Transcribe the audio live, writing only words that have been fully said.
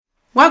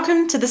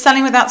Welcome to the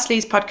Selling Without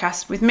Sleaze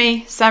podcast with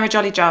me, Sarah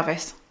Jolly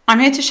Jarvis.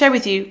 I'm here to share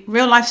with you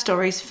real life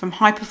stories from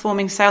high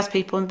performing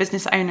salespeople and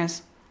business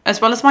owners,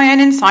 as well as my own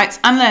insights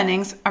and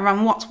learnings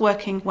around what's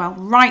working well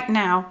right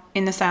now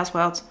in the sales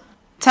world,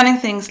 telling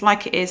things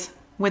like it is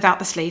without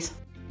the sleaze.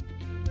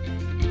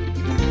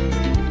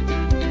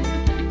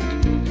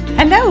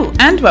 Hello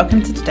and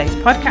welcome to today's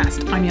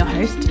podcast. I'm your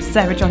host,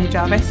 Sarah Jolly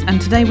Jarvis,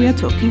 and today we are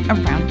talking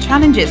around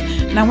challenges.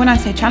 Now, when I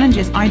say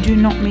challenges, I do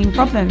not mean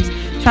problems.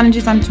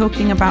 Challenges, I'm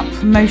talking about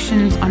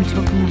promotions, I'm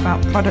talking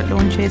about product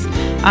launches,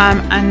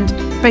 and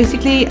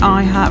basically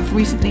I have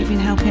recently been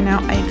helping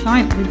out a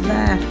client with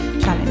their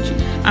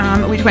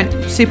challenge, which went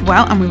super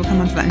well, and we will come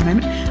on to that in a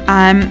moment.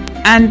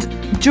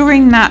 And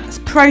during that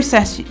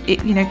process,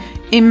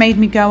 it made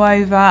me go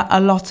over a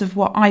lot of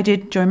what I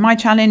did during my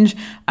challenge.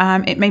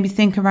 It made me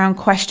think around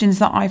questions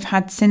that I've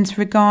had since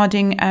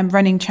regarding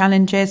running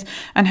challenges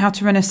and how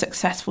to run a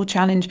successful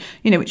challenge,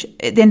 which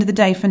at the end of the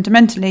day,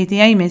 fundamentally,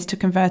 the aim is to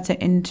convert it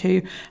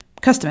into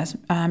customers,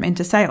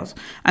 into sales.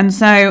 And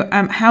so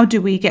how do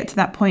we get to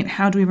that point?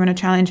 How do we run a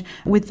challenge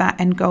with that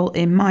end goal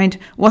in mind?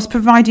 What's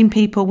providing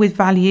people with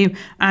value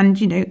and,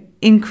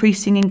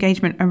 increasing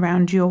engagement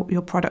around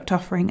your product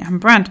offering and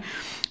brand?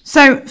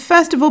 So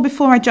first of all,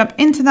 before I jump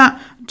into that,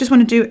 I just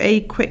want to do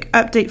a quick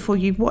update for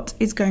you. What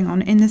is going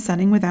on in the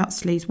Selling Without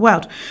Sleaze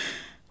world?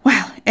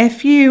 Well,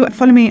 if you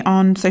follow me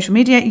on social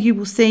media, you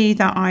will see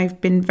that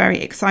I've been very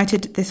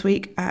excited this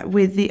week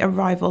with the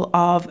arrival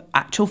of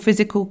actual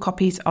physical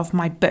copies of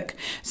my book.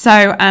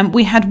 So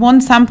we had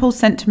one sample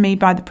sent to me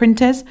by the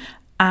printers,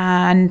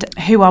 and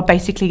who are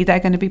basically, they're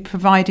going to be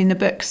providing the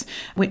books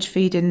which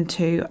feed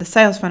into the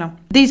sales funnel.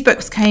 These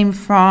books came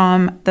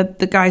from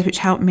the guys which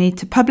helped me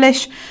to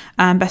publish,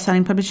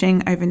 Best-Selling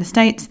Publishing over in the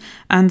States,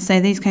 and so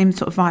these came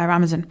sort of via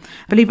Amazon.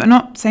 Believe it or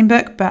not, same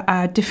book, but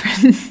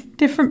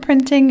different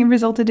printing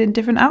resulted in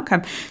different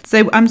outcome.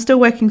 So I'm still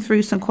working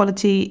through some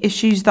quality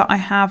issues that I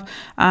have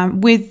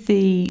with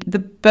the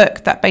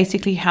book that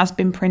basically has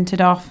been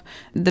printed off,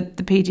 the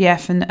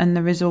PDF and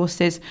the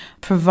resources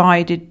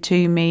provided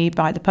to me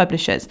by the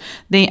publishers.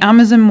 The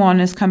Amazon one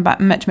has come back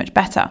much, much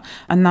better,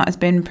 and that has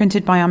been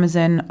printed by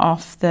Amazon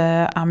off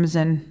the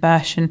Amazon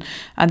version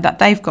that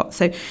they've got.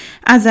 So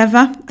as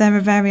ever, there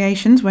are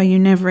variations where you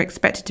never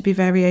expect it to be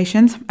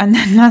variations. And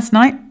then last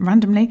night,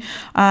 randomly,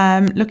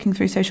 looking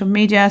through social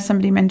media,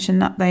 somebody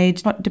mentioned that they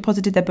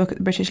deposited their book at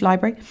the British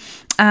Library,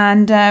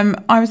 and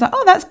I was like,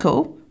 oh, that's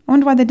cool. I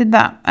wonder why they did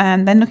that.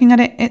 And then looking at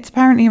it, it's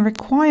apparently a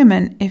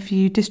requirement if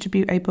you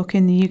distribute a book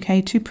in the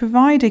UK to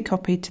provide a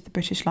copy to the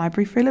British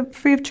Library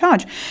free of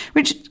charge,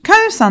 which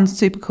kind of sounds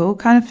super cool,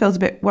 kind of feels a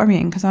bit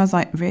worrying, because I was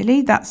like,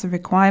 really? That's a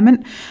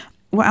requirement?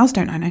 What else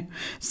don't I know?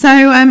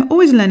 So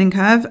always a learning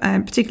curve,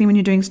 particularly when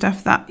you're doing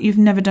stuff that you've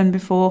never done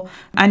before.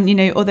 And,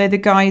 although the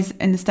guys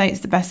in the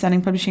States, the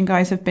best-selling publishing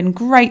guys, have been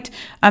great,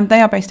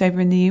 they are based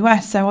over in the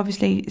US. So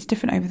obviously it's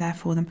different over there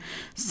for them.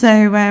 So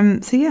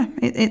yeah,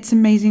 it's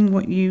amazing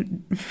what you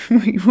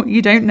what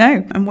you don't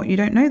know and what you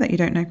don't know that you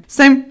don't know.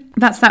 So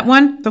that's that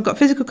one. So I've got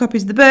physical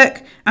copies of the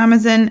book.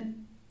 Amazon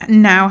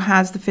now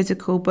has the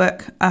physical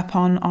book up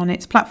on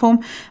its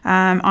platform.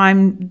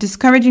 I'm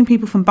discouraging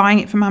people from buying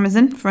it from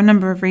Amazon for a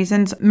number of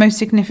reasons. Most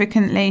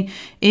significantly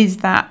is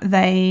that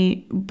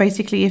they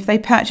basically, if they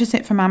purchase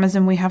it from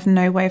Amazon, we have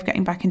no way of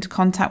getting back into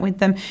contact with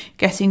them,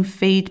 getting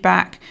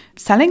feedback,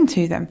 selling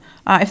to them.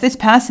 If this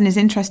person is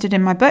interested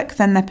in my book,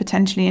 then they're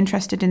potentially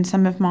interested in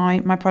some of my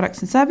products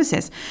and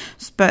services.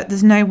 But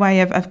there's no way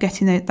of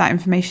getting that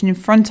information in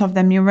front of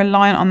them. You're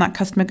reliant on that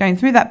customer going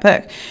through that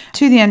book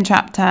to the end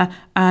chapter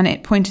and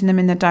it pointing them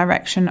in the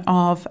direction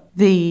of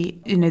the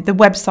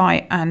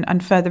website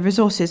and further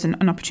resources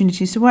and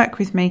opportunities to work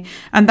with me.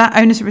 And that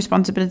onus of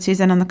responsibility is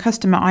then on the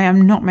customer. I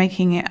am not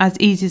making it as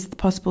easy as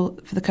possible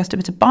for the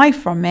customer to buy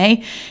from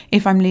me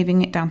if I'm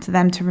leaving it down to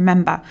them to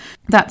remember.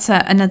 That's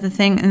another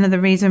thing, another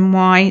reason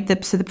why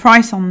the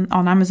price on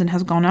Amazon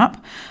has gone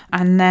up,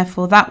 and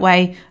therefore that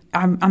way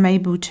I'm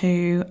able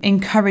to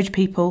encourage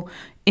people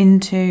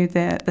into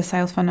the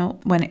sales funnel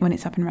when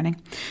it's up and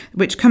running,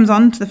 which comes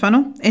on to the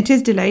funnel. It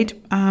is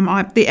delayed.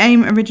 The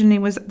aim originally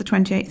was the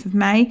 28th of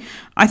May.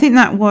 I think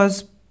that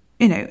was,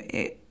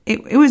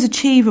 it was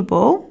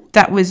achievable.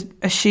 That was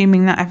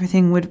assuming that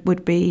everything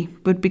would be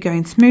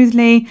going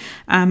smoothly,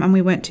 and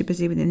we weren't too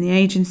busy within the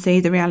agency.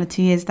 The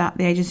reality is that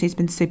the agency has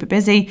been super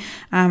busy,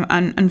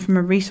 and from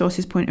a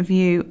resources point of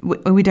view,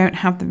 we don't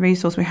have the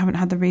resource. We haven't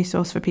had the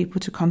resource for people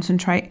to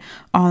concentrate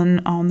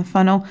on the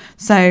funnel.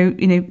 So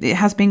it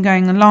has been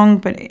going along,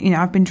 but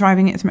I've been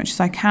driving it as much as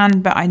I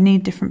can. But I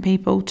need different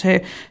people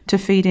to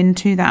feed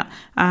into that,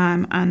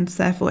 and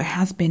therefore it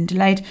has been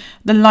delayed.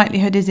 The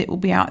likelihood is it will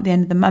be out at the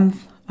end of the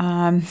month.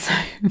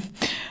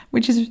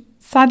 Which is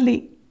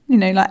sadly,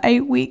 like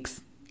 8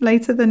 weeks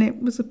later than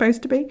it was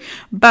supposed to be.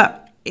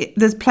 But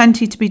there's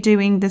plenty to be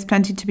doing. There's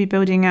plenty to be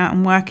building out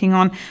and working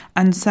on.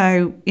 And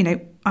so,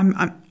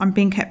 I'm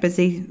being kept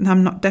busy.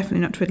 I'm definitely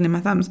not twiddling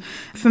my thumbs.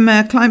 From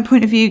a client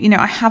point of view,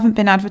 I haven't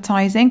been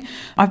advertising.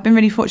 I've been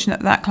really fortunate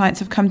that clients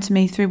have come to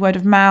me through word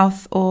of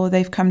mouth, or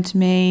they've come to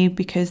me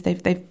because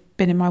they've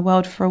been in my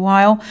world for a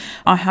while.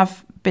 I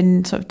have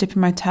been sort of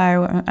dipping my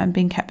toe and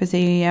being kept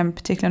busy,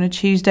 particularly on a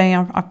Tuesday.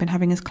 I've been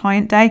having as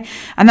client day,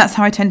 and that's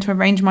how I tend to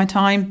arrange my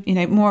time,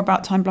 more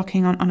about time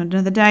blocking on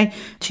another day.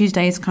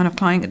 Tuesday is kind of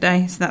client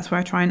day, so that's where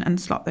I try and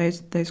slot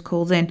those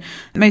calls in.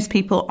 Most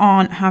people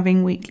aren't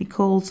having weekly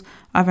calls.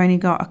 I've only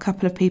got a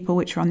couple of people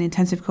which are on the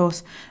intensive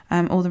course.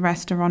 All the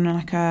rest are on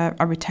like a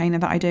retainer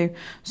that I do.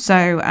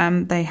 So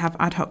they have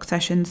ad hoc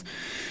sessions.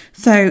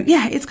 So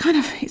yeah, it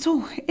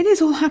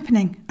is all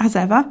happening as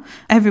ever.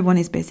 Everyone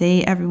is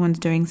busy. Everyone's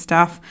doing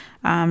stuff.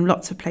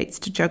 Lots of plates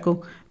to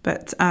juggle.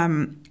 But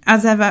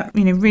as ever,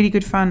 really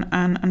good fun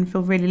and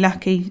feel really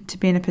lucky to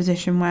be in a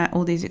position where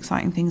all these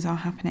exciting things are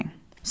happening.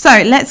 So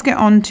let's get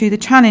on to the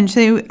challenge.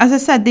 So as I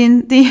said,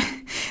 the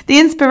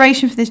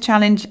inspiration for this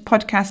challenge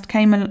podcast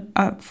came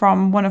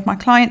from one of my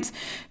clients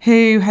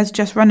who has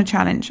just run a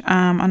challenge,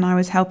 and I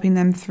was helping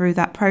them through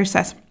that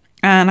process.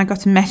 And I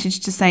got a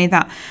message to say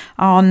that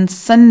on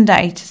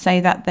Sunday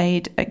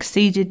they'd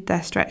exceeded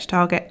their stretch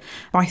target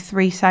by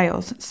 3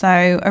 sales.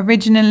 So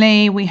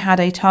originally we had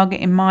a target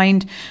in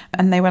mind,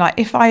 and they were like,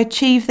 if I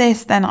achieve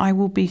this, then I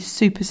will be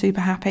super,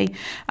 super happy.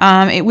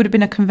 It would have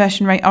been a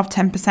conversion rate of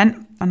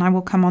 10%. And I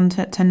will come on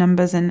to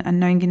numbers and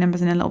knowing your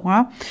numbers in a little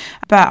while.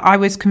 But I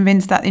was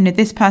convinced that,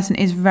 this person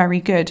is very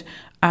good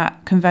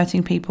at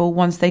converting people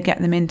once they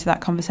get them into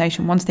that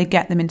conversation, once they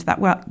get them into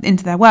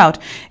their world.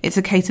 It's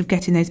a case of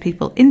getting those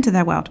people into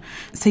their world.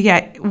 So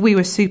yeah, we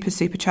were super,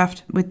 super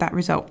chuffed with that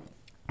result.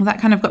 Well, that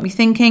kind of got me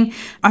thinking.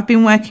 I've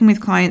been working with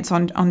clients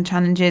on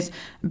challenges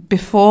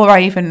before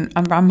I even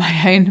ran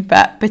my own,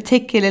 but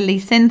particularly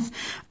since.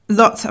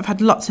 I've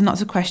had lots and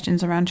lots of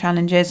questions around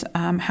challenges,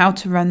 how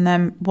to run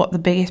them, what the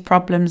biggest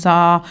problems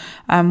are,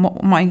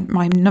 what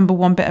my number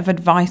one bit of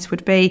advice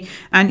would be.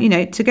 And,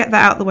 to get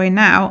that out of the way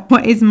now,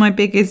 what is my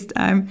biggest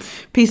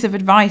piece of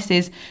advice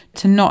is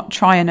to not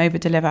try and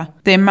over-deliver.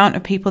 The amount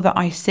of people that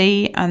I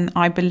see, and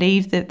I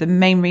believe that the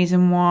main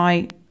reason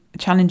why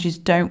challenges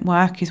don't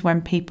work is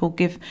when people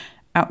give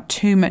out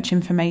too much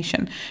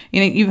information.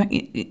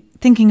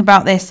 Thinking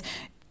about this,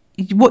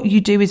 what you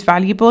do is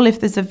valuable.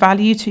 If there's a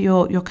value to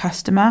your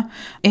customer,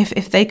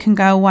 if they can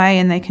go away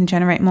and they can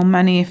generate more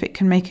money, if it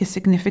can make a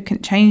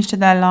significant change to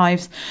their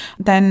lives,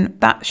 then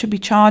that should be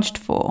charged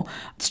for.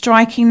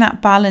 Striking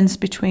that balance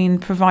between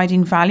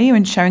providing value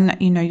and showing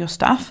that you know your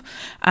stuff,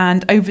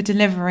 and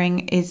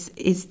over-delivering is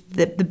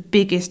the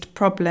biggest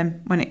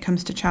problem when it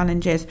comes to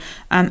challenges.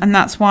 And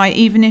that's why,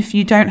 even if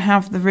you don't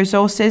have the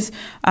resources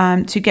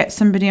to get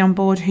somebody on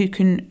board who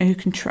can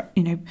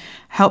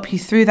help you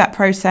through that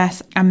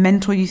process and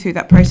mentor you through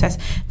that process,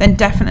 then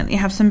definitely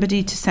have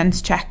somebody to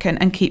sense check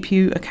and keep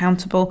you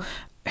accountable,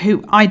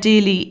 who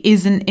ideally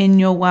isn't in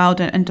your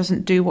world and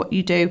doesn't do what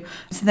you do,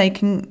 so they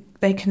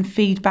can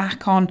feed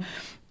back on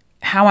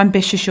how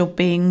ambitious you're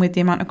being with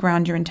the amount of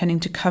ground you're intending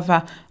to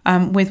cover,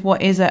 with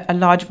what is a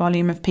large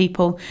volume of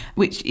people,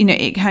 which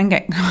it can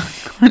get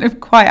kind of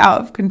quite out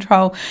of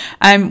control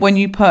when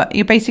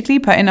you're basically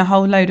putting a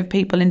whole load of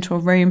people into a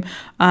room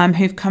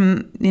who've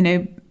come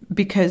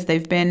because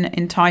they've been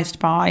enticed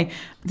by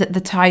the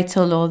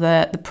title or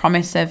the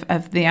promise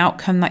of the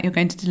outcome that you're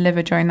going to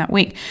deliver during that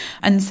week.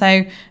 And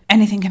so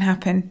anything can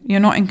happen.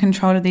 You're not in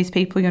control of these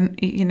people.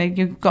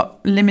 You've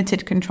got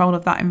limited control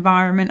of that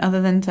environment,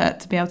 other than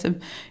to be able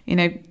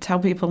to, tell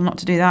people not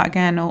to do that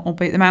again or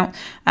boot them out.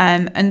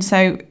 And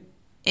so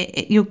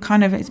you're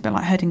it's a bit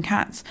like herding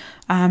cats.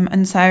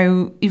 And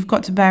so you've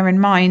got to bear in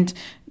mind,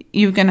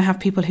 you're going to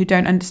have people who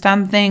don't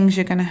understand things.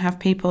 You're going to have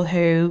people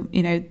who,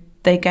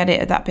 they get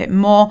it that bit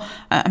more,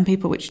 and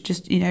people which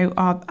just,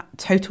 are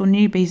total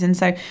newbies. And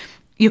so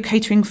you're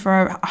catering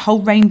for a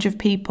whole range of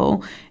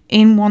people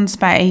in one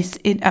space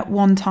at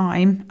one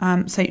time.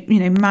 So,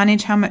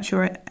 manage how much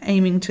you're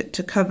aiming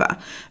to cover,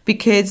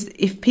 because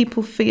if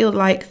people feel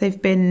like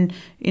they've been,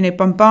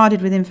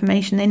 bombarded with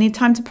information, they need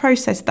time to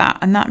process that.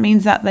 And that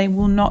means that they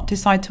will not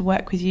decide to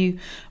work with you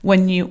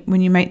when you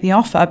make the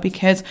offer,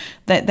 because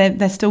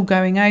they're still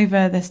going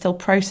over, they're still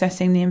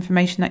processing the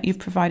information that you've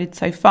provided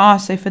so far.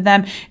 So for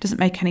them, it doesn't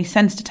make any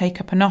sense to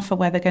take up an offer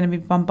where they're going to be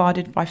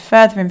bombarded by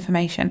further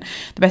information.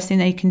 The best thing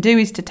they can do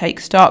is to take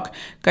stock,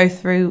 go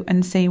through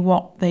and see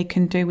what they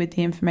can do with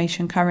the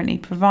information currently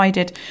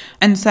provided.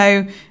 And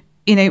so,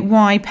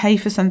 why pay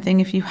for something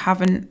if you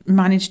haven't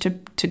managed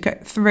to go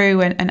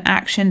through and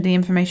action the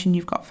information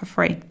you've got for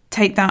free?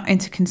 Take that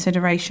into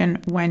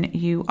consideration when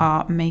you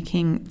are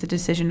making the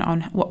decision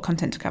on what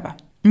content to cover.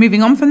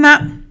 Moving on from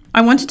that,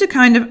 I wanted to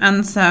kind of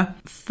answer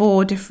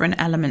 4 different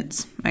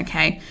elements,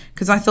 okay?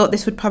 Because I thought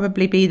this would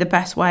probably be the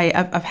best way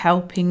of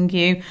helping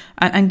you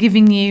and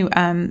giving you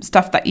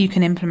stuff that you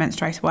can implement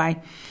straight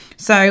away.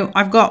 So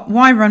I've got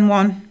why run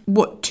one,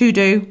 what to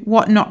do,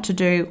 what not to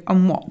do,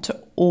 and what to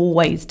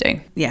always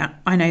do. Yeah,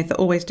 I know that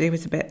always do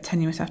is a bit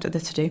tenuous after the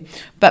to do,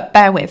 but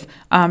bear with,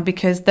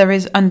 because there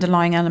is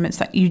underlying elements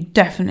that you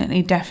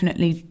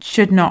definitely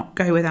should not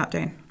go without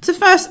doing. So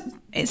first,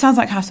 it sounds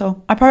like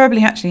hassle. I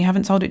probably actually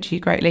haven't sold it to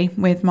you greatly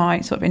with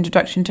my sort of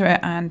introduction to it,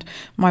 and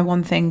my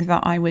one thing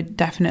that I would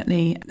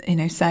definitely,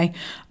 say,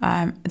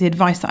 the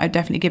advice that I would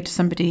definitely give to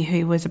somebody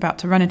who was about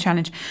to run a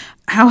challenge.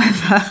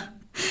 However,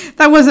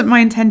 that wasn't my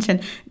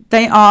intention.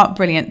 They are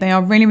brilliant. They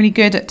are really, really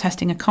good at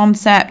testing a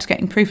concept,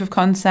 getting proof of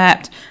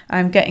concept,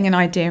 getting an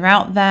idea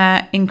out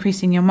there,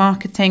 increasing your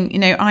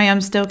marketing. I am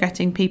still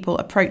getting people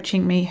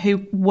approaching me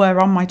who were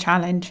on my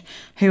challenge,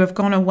 who have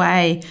gone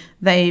away.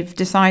 They've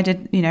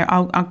decided,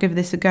 I'll give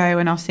this a go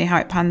and I'll see how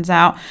it pans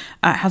out.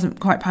 It hasn't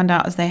quite panned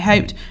out as they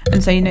hoped.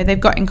 And so, they've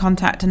got in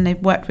contact and they've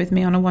worked with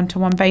me on a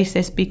one-to-one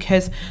basis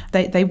because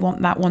they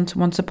want that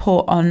one-to-one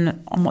support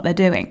on what they're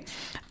doing.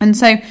 And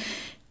so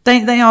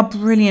They are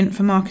brilliant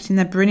for marketing.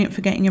 They're brilliant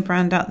for getting your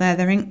brand out there.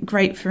 They're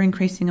great for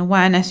increasing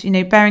awareness.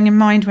 Bearing in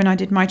mind when I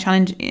did my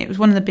challenge, it was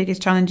one of the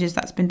biggest challenges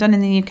that's been done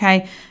in the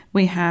UK.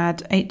 We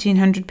had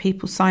 1,800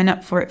 people sign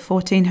up for it,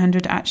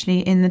 1,400 actually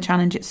in the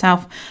challenge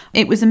itself.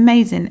 It was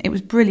amazing. It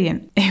was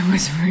brilliant. It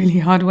was really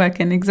hard work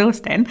and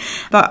exhausting,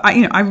 but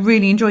I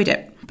really enjoyed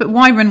it. But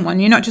why run one?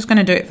 You're not just going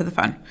to do it for the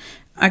fun.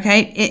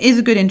 Okay, it is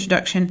a good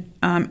introduction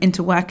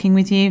into working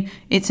with you.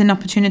 It's an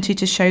opportunity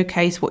to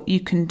showcase what you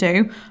can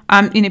do.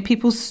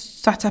 People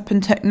sat up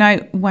and took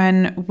note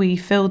when we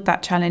filled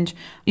that challenge,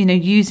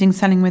 using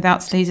selling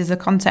without sleaze as a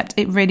concept.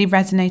 It really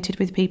resonated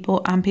with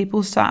people, and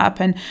people sat up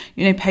and,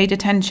 paid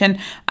attention.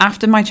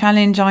 After my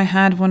challenge, I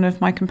had one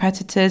of my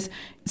competitors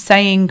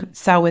saying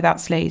sell without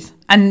sleaze.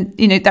 And,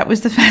 that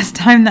was the first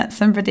time that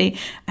somebody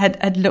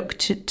had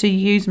looked to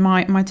use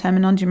my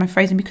terminology, my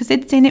phrasing, because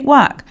they'd seen it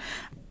work.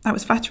 That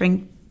was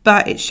flattering,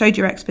 but it showed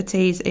your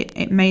expertise.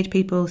 It made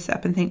people sit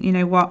up and think,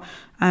 what?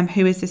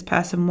 Who is this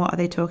person? What are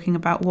they talking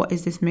about? What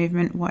is this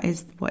movement? What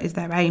is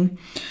their aim?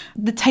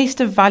 The taste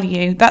of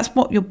value, that's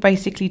what you're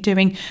basically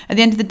doing. At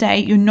the end of the day,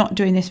 you're not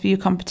doing this for your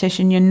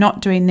competition. You're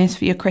not doing this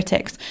for your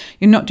critics.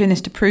 You're not doing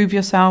this to prove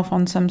yourself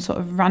on some sort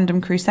of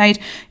random crusade.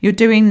 You're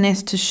doing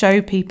this to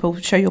show people,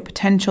 show your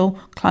potential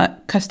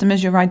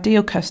customers, your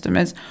ideal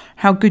customers,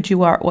 how good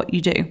you are at what you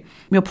do.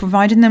 You're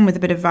providing them with a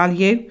bit of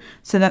value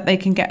so that they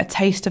can get a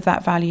taste of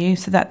that value,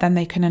 so that then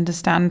they can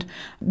understand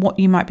what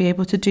you might be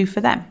able to do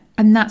for them.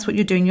 And that's what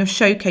you're doing. You're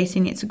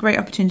showcasing. It's a great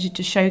opportunity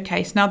to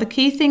showcase. Now, the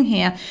key thing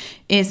here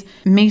is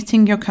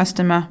meeting your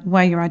customer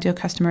where your ideal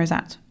customer is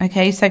at.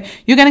 Okay, so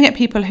you're going to get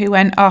people who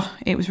went,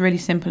 it was really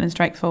simple and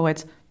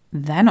straightforward.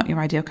 They're not your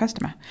ideal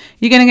customer.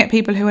 You're going to get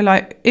people who are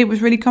like, it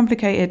was really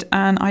complicated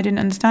and I didn't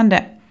understand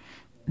it.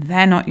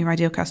 They're not your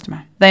ideal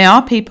customer. They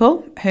are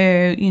people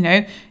who,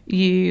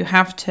 you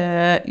are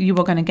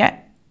going to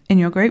get in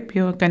your group,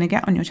 you're going to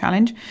get on your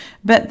challenge,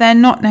 but they're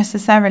not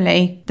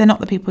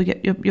the people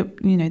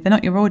they're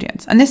not your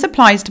audience. And this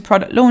applies to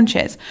product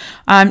launches.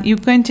 You're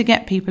going to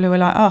get people who are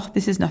like,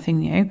 this is nothing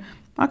new.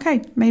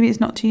 Okay, maybe it's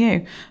not to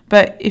you.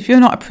 But if you're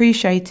not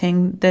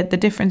appreciating the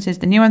differences,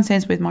 the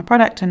nuances with my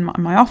product and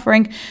my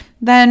offering,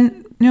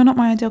 then you're not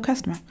my ideal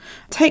customer.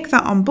 Take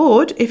that on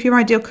board. If your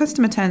ideal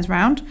customer turns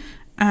around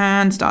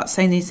and start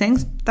saying these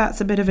things, that's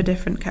a bit of a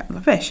different kettle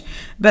of fish.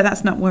 But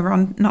that's not what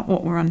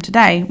we're on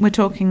today. We're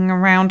talking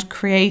around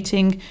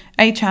creating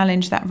a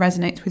challenge that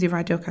resonates with your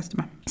ideal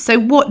customer. So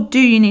what do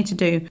you need to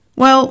do?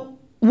 Well,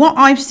 what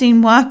I've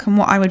seen work and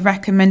what I would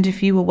recommend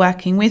if you were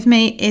working with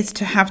me is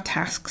to have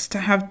tasks, to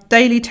have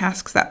daily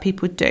tasks that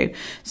people do.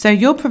 So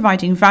you're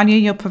providing value,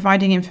 you're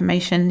providing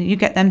information, you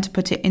get them to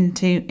put it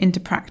into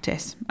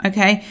practice.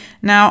 Okay.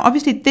 Now,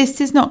 obviously, this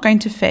is not going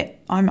to fit.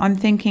 I'm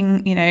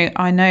thinking,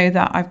 I know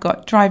that I've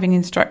got driving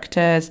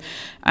instructors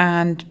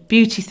and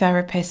beauty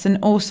therapists and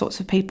all sorts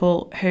of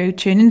people who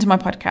tune into my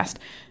podcast.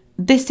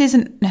 This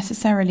isn't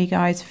necessarily,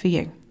 guys, for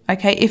you.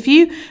 Okay, if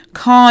you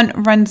can't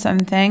run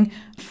something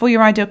for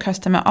your ideal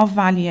customer of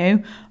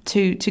value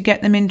to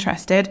get them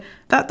interested,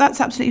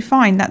 that's absolutely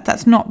fine.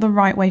 That's not the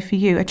right way for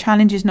you. A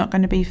challenge is not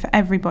going to be for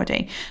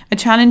everybody. A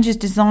challenge is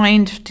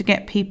designed to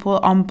get people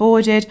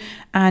onboarded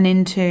and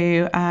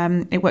into.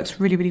 It works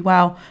really, really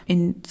well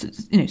in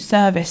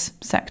service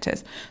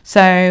sectors.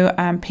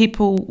 So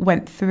people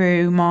went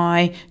through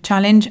my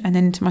challenge and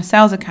then into my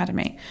sales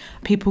academy.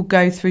 People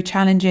go through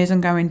challenges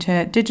and go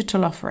into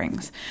digital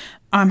offerings.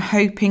 I'm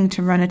hoping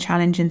to run a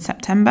challenge in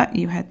September.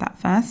 You heard that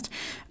first.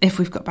 If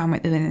we've got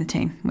bandwidth within the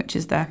team, which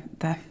is the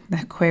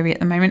query at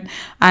the moment.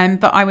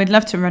 But I would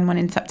love to run one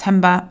in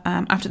September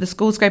after the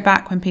schools go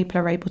back, when people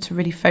are able to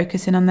really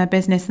focus in on their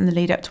business in the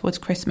lead up towards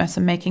Christmas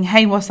and making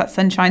hay whilst that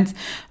sun shines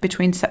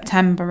between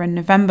September and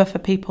November for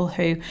people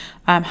who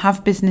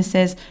have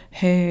businesses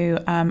who,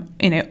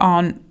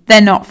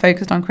 they're not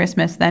focused on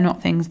Christmas. They're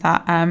not things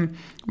that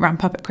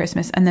ramp up at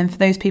Christmas. And then for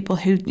those people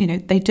who,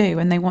 they do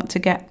and they want to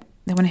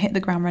hit the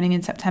ground running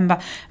in September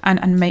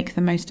and make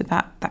the most of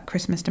that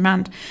Christmas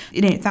demand.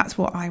 That's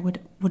what I would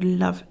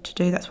love to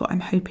do. That's what I'm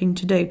hoping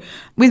to do.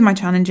 With my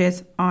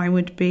challenges, I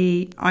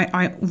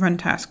run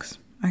tasks.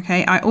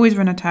 Okay, I always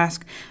run a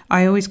task.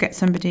 I always get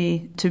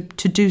somebody to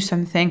do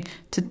something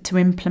to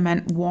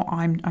implement what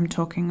I'm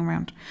talking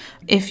around.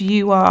 If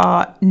you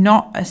are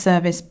not a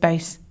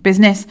service-based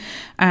business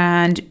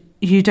and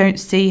you don't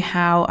see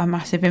how a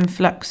massive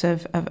influx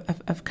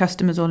of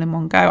customers all in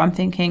one go. I'm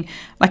thinking,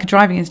 like a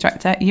driving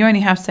instructor, you only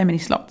have so many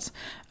slots.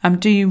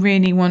 Do you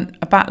really want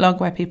a backlog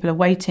where people are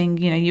waiting?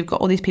 You've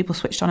got all these people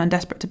switched on and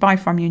desperate to buy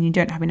from you, and you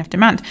don't have enough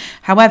demand.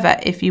 However,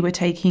 if you were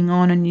taking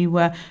on and you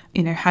were,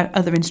 had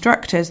other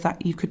instructors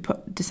that you could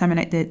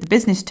disseminate the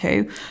business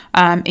to,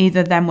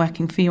 either them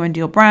working for you under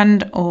your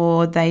brand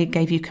or they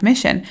gave you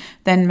commission,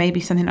 then maybe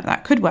something like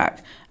that could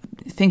work.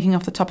 Thinking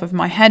off the top of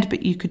my head,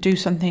 but you could do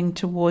something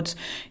towards,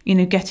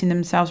 getting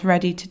themselves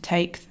ready to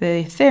take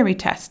the theory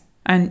test.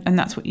 And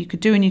that's what you could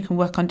do, and you can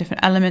work on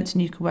different elements,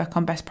 and you can work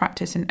on best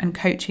practice and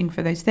coaching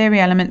for those theory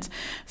elements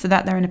so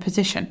that they're in a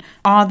position.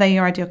 Are they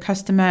your ideal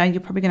customer?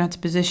 You're probably going to have to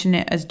position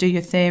it as do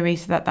your theory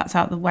so that that's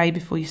out of the way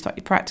before you start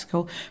your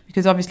practical,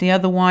 because obviously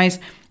otherwise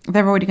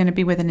they're already going to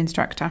be with an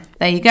instructor.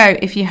 There you go.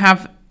 If you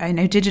have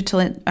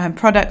digital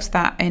products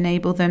that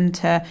enable them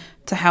to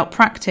help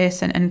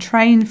practice and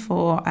train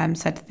for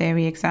said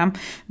theory exam,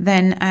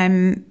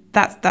 then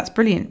that's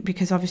brilliant,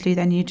 because obviously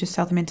then you just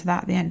sell them into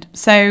that at the end.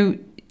 So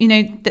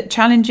that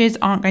challenges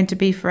aren't going to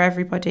be for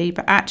everybody,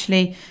 but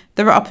actually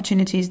there are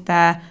opportunities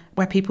there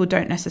where people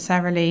don't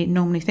necessarily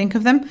normally think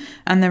of them.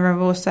 And there are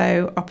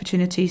also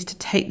opportunities to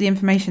take the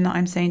information that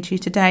I'm saying to you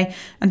today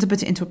and to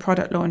put it into a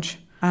product launch.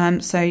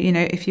 So,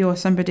 if you're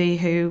somebody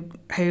who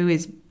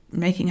is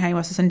making hay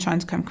whilst the sun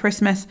shines come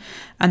Christmas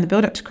and the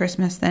build up to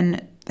Christmas,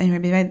 then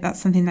maybe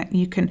that's something that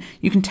you can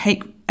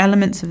take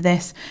elements of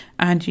this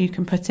and you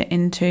can put it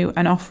into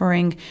an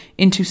offering,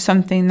 into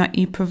something that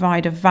you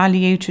provide of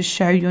value to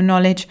show your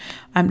knowledge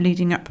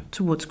leading up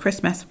towards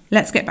Christmas.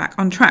 Let's get back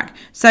on track.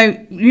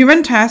 So you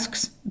run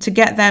tasks to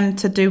get them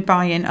to do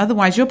buy-in.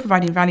 Otherwise, you're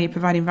providing value,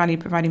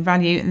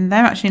 and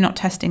they're actually not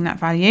testing that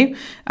value,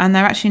 and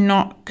they're actually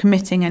not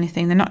committing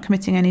anything. They're not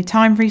committing any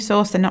time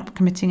resource. They're not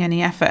committing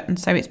any effort. And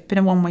so it's been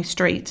a one-way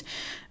street.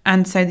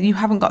 And so you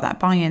haven't got that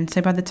buy-in.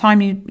 So by the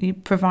time you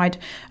provide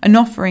an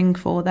offering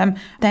for them,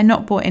 they're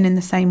not bought in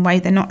the same way.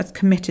 They're not as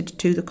committed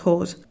to the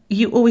cause.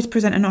 You always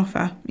present an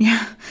offer.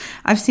 Yeah,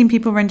 I've seen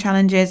people run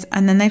challenges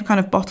and then they've kind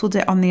of bottled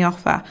it on the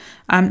offer.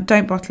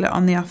 Don't bottle it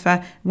on the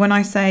offer. When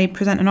I say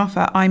present an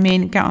offer, I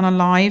mean get on a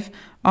live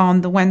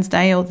on the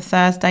Wednesday or the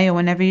Thursday or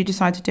whenever you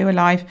decide to do a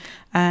live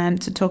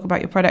to talk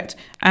about your product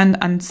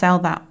and sell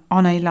that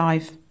on a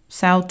live.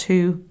 Sell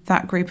to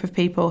that group of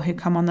people who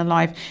come on the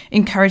live.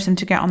 Encourage them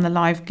to get on the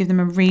live. Give them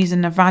a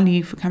reason, a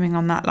value for coming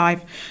on that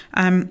live,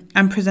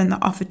 and present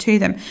that offer to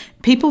them.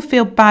 People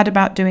feel bad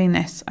about doing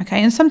this,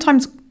 okay? And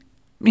sometimes,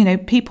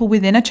 people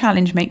within a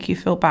challenge make you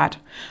feel bad.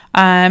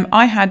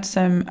 I had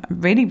some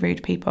really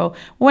rude people.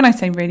 When I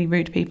say really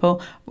rude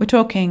people, we're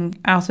talking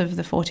out of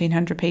the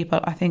 1,400 people,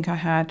 I think I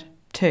had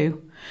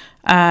 2.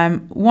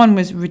 One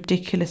was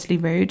ridiculously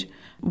rude.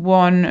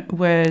 One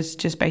was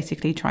just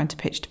basically trying to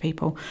pitch to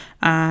people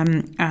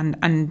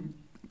and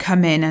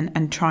come in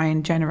and try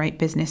and generate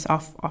business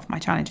off my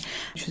challenge,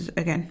 which was,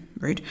 again,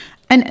 rude.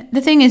 And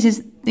the thing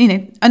is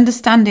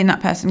understanding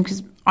that person,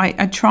 because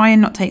I try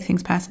and not take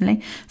things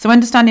personally. So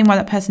understanding why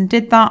that person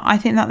did that, I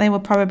think that they were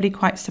probably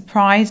quite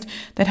surprised.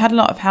 They'd had a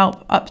lot of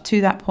help up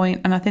to that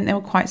point, and I think they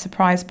were quite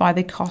surprised by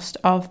the cost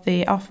of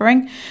the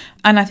offering.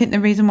 And I think the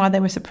reason why they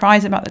were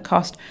surprised about the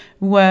cost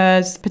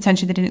was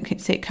potentially they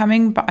didn't see it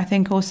coming, but I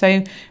think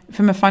also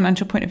from a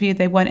financial point of view,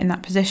 they weren't in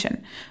that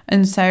position.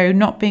 And so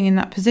not being in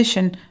that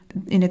position,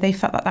 they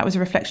felt that was a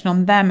reflection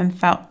on them and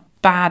felt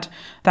bad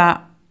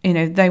that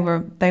they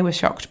were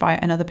shocked by it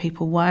and other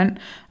people weren't.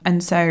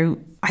 And so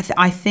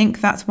I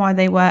think that's why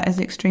they were as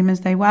extreme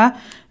as they were,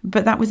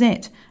 but that was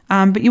it.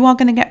 But you are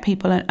going to get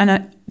people,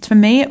 and for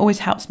me, it always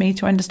helps me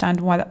to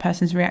understand why that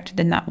person's reacted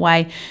in that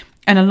way.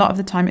 And a lot of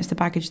the time it's the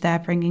baggage they're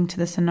bringing to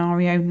the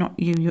scenario, not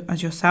you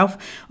as yourself.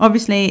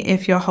 Obviously,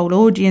 if your whole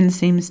audience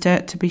seems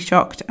to be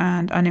shocked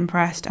and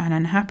unimpressed and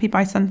unhappy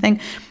by something,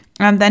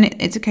 then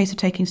it's a case of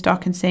taking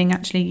stock and seeing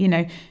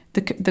actually,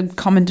 the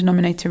common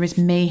denominator is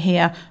me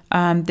here.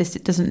 This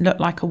doesn't look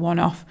like a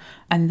one-off,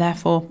 and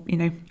therefore,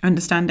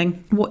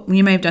 understanding what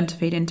you may have done to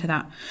feed into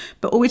that.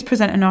 But always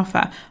present an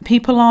offer.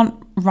 People aren't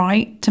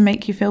right to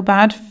make you feel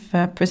bad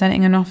for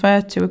presenting an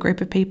offer to a group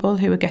of people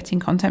who are getting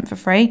content for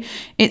free.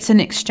 It's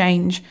an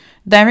exchange.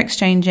 They're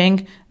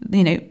exchanging,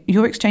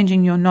 you're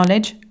exchanging your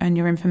knowledge and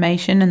your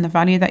information and the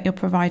value that you're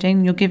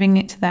providing. You're giving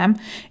it to them.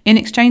 In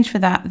exchange for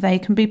that, they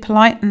can be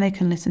polite and they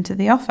can listen to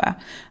the offer.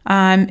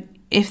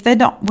 If they're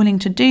not willing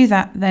to do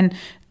that, then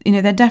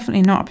they're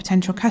definitely not a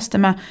potential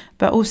customer,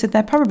 but also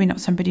they're probably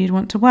not somebody you'd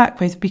want to work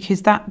with,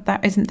 because there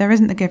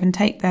isn't the give and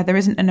take there. There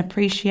isn't an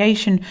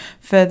appreciation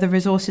for the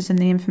resources and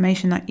the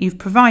information that you've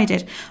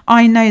provided.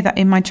 I know that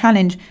in my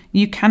challenge,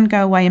 you can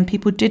go away, and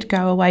people did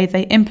go away.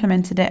 They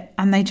implemented it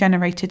and they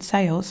generated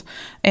sales.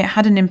 It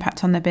had an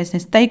impact on their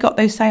business. They got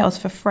those sales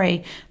for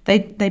free. They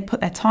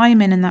put their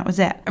time in, and that was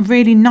it.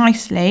 Really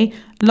nicely,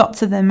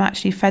 lots of them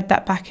actually fed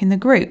that back in the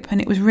group.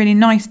 And it was really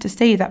nice to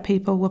see that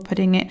people were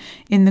putting it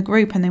in the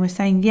group and they were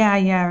saying, yeah,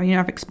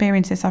 I've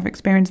experienced this, I've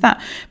experienced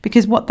that.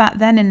 Because what that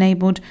then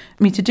enabled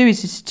me to do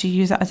is just to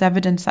use that as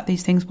evidence that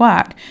these things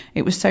work.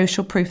 It was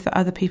social proof that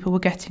other people were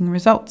getting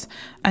results.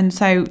 And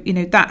so,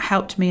 that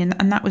helped me.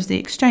 And that was the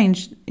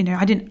exchange.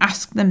 I didn't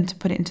ask them to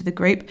put it into the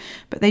group,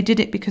 but they did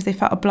it because they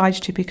felt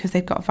obliged to, because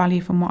they've got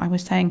value from what I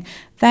was saying.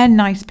 They're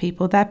nice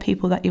people. They're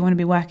people that you want to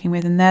be working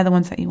with, and they're the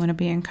ones that you want to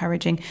be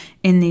encouraging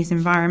in these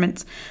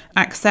environments.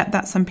 Accept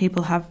that some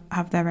people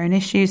have their own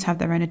issues, have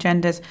their own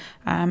agendas,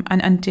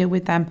 and deal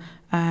with them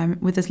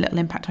with as little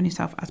impact on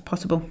yourself as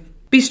possible.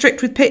 Be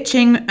strict with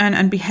pitching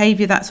and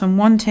behaviour that's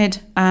unwanted.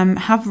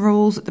 Have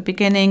rules at the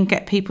beginning.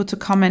 Get people to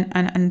comment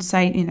and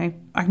say,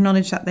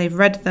 acknowledge that they've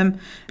read them.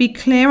 Be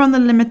clear on the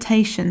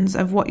limitations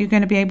of what you're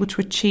going to be able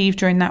to achieve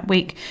during that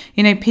week.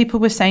 People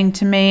were saying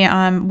to me,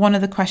 one of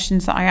the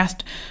questions that I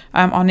asked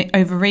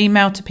over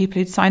email to people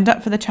who'd signed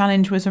up for the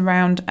challenge was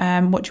around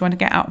what do you want to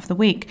get out of the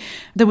week.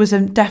 There was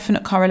a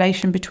definite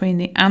correlation between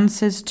the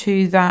answers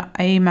to that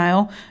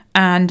email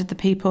and the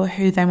people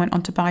who then went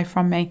on to buy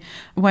from me.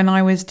 When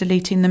I was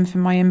deleting them from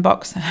my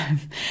inbox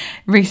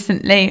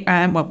recently,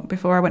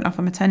 before I went off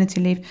on maternity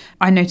leave,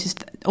 I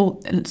noticed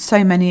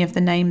so many of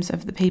the names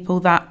of the people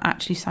that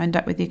actually signed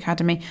up with the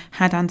Academy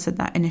had answered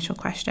that initial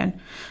question.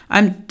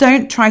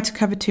 Don't try to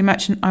cover too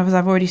much, as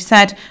I've already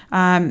said.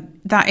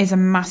 That is a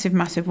massive,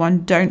 massive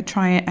one. Don't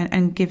try it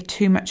and give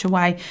too much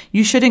away.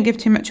 You shouldn't give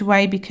too much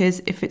away,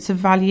 because if it's of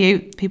value,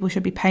 people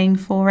should be paying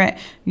for it.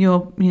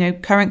 Your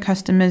current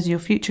customers, your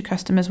future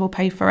customers will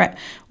pay for it.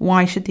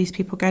 Why should these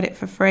people get it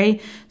for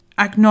free?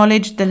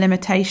 Acknowledge the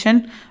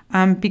limitation.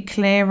 Be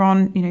clear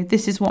on,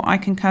 this is what I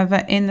can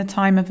cover in the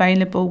time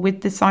available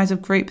with the size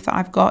of group that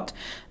I've got.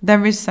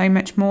 There is so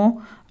much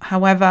more.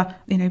 However,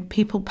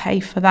 people pay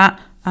for that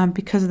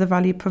because of the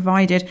value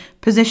provided.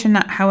 Position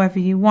that however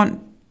you want,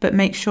 but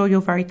make sure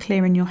you're very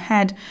clear in your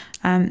head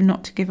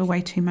not to give away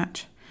too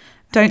much.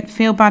 Don't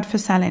feel bad for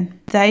selling.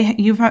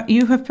 You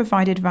have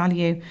provided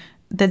value.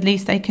 The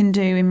least they can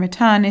do in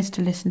return is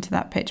to listen to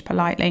that pitch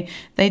politely.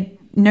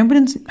 No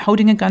one's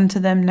holding a gun to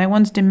them. No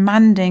one's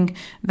demanding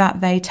that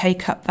they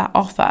take up that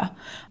offer.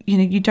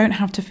 You don't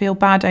have to feel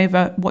bad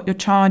over what you're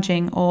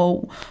charging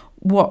or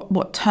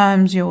what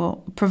terms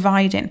you're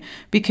providing,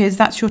 because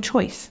that's your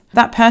choice.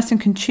 That person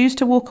can choose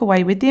to walk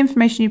away with the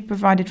information you've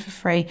provided for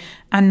free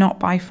and not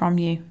buy from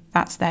you.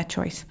 That's their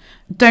choice.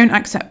 Don't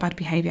accept bad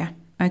behaviour.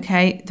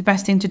 Okay, the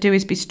best thing to do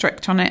is be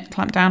strict on it,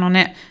 clamp down on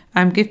it,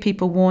 give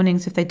people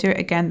warnings. If they do it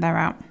again, they're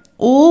out.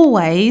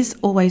 Always,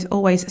 always,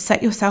 always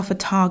set yourself a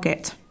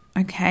target.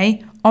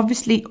 Okay,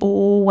 obviously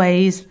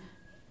always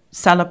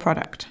sell a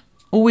product.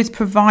 Always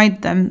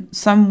provide them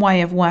some way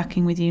of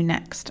working with you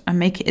next and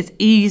make it as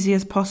easy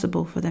as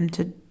possible for them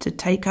to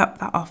take up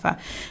that offer.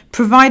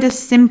 Provide a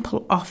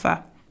simple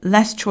offer.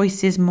 Less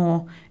choice is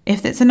more.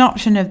 If it's an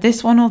option of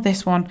this one or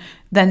this one,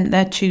 then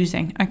they're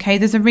choosing. Okay,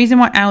 there's a reason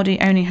why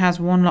Aldi only has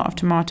one lot of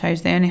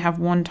tomatoes. They only have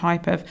one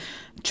type of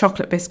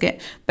chocolate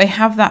biscuit. They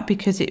have that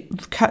because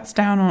it cuts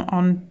down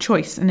on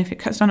choice. And if it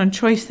cuts down on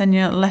choice, then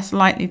you're less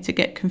likely to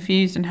get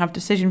confused and have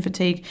decision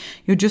fatigue.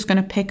 You're just going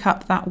to pick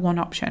up that one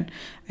option.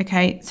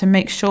 Okay, so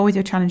make sure with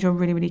your challenge you're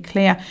really, really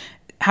clear.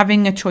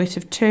 Having a choice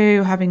of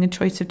two, having a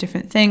choice of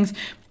different things,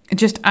 it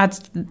just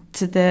adds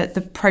to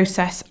the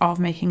process of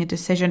making a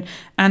decision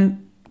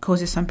and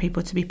causes some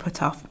people to be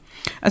put off.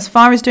 As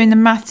far as doing the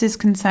maths is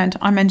concerned,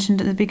 I mentioned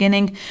at the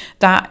beginning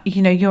that,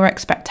 your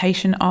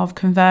expectation of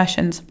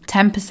conversions,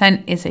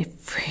 10% is a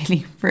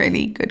really,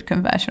 really good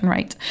conversion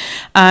rate.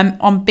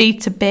 On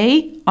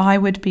B2B, I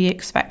would be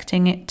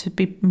expecting it to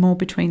be more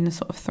between the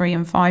sort of 3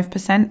 and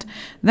 5%.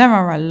 There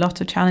are a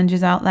lot of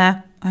challenges out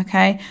there.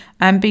 Okay,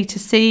 and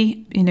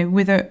B2C,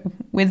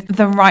 with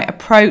the right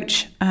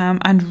approach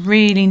and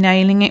really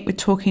nailing it with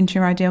talking to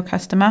your ideal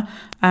customer,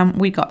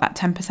 we got that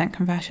 10%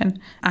 conversion,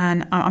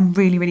 and I'm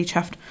really, really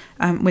chuffed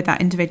with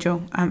that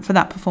individual for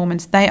that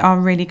performance. They are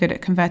really good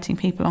at converting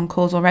people on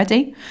calls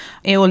already.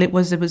 All it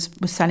was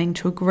selling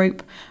to a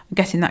group,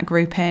 getting that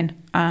group in,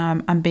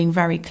 and being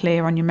very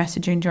clear on your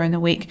messaging during the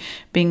week,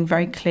 being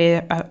very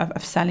clear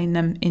of selling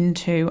them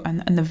into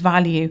and the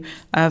value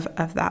of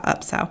that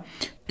upsell.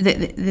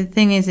 The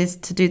thing is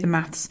to do the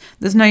maths.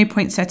 There's no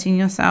point setting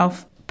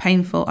yourself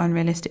painful,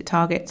 unrealistic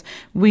targets.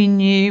 We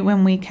knew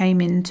when we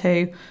came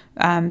into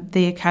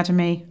the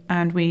academy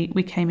and we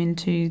came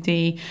into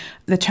the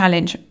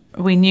challenge,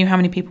 we knew how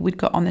many people we'd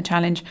got on the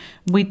challenge.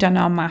 We'd done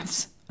our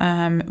maths.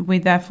 We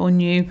therefore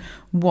knew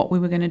what we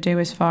were going to do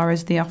as far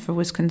as the offer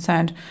was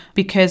concerned,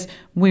 because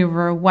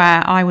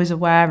I was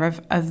aware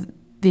of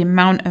the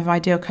amount of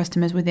ideal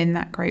customers within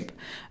that group.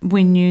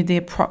 We knew the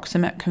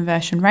approximate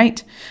conversion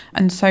rate.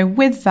 And so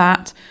with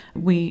that,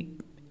 we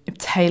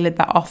tailored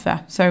that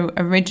offer. So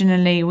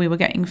originally we were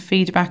getting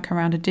feedback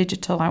around a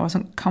digital. I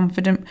wasn't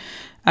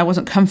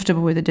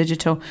comfortable with a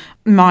digital.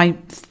 My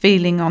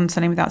feeling on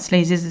Selling Without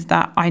Sleaze is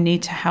that I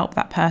need to help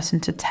that person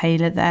to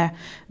tailor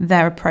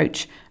their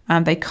approach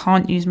They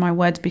can't use my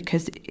words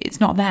because it's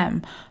not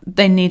them.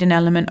 They need an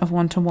element of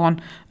one-to-one.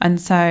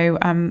 And so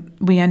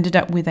we ended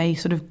up with a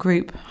sort of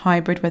group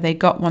hybrid where they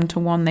got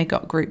one-to-one, they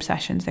got group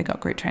sessions, they got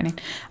group training.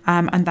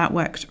 And that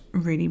worked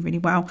really, really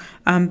well.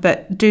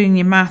 But doing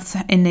your maths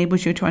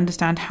enables you to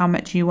understand how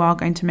much you are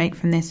going to make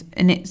from this.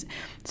 And it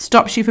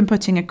stops you from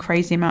putting a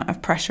crazy amount of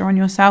pressure on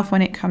yourself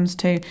when it comes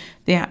to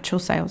the actual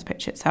sales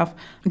pitch itself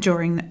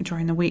during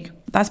the week.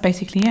 That's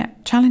basically it.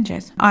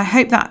 Challenges. I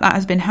hope that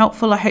has been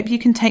helpful. I hope you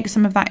can take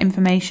some of that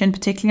information,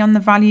 particularly on the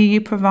value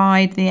you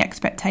provide, the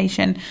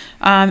expectation,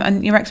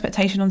 and your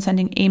expectation on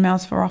sending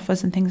emails for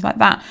offers and things like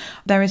that.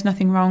 There is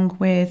nothing wrong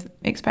with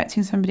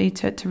expecting somebody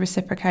to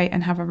reciprocate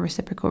and have a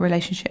reciprocal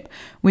relationship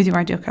with your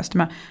ideal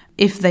customer.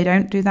 If they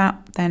don't do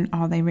that, then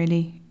are they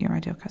really your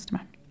ideal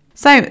customer?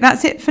 So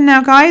that's it for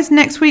now, guys.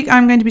 Next week,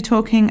 I'm going to be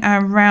talking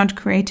around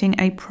creating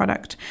a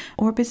product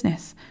or a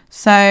business.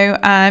 So,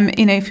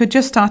 if you're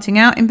just starting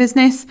out in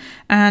business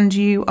and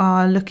you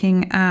are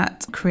looking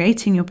at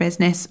creating your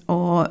business,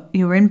 or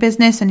you're in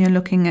business and you're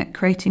looking at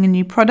creating a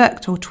new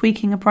product or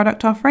tweaking a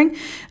product offering,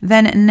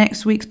 then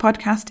next week's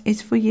podcast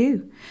is for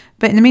you.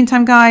 But in the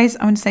meantime, guys,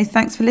 I want to say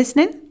thanks for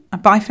listening.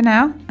 Bye for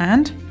now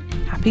and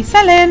happy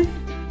selling.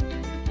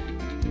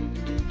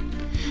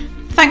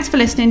 Thanks for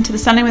listening to the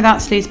Selling Without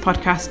Sleaze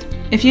podcast.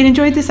 If you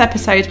enjoyed this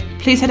episode,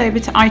 please head over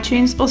to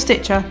iTunes or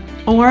Stitcher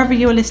or wherever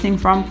you're listening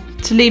from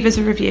to leave us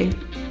a review.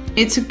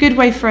 It's a good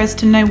way for us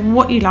to know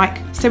what you like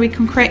so we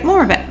can create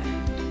more of it.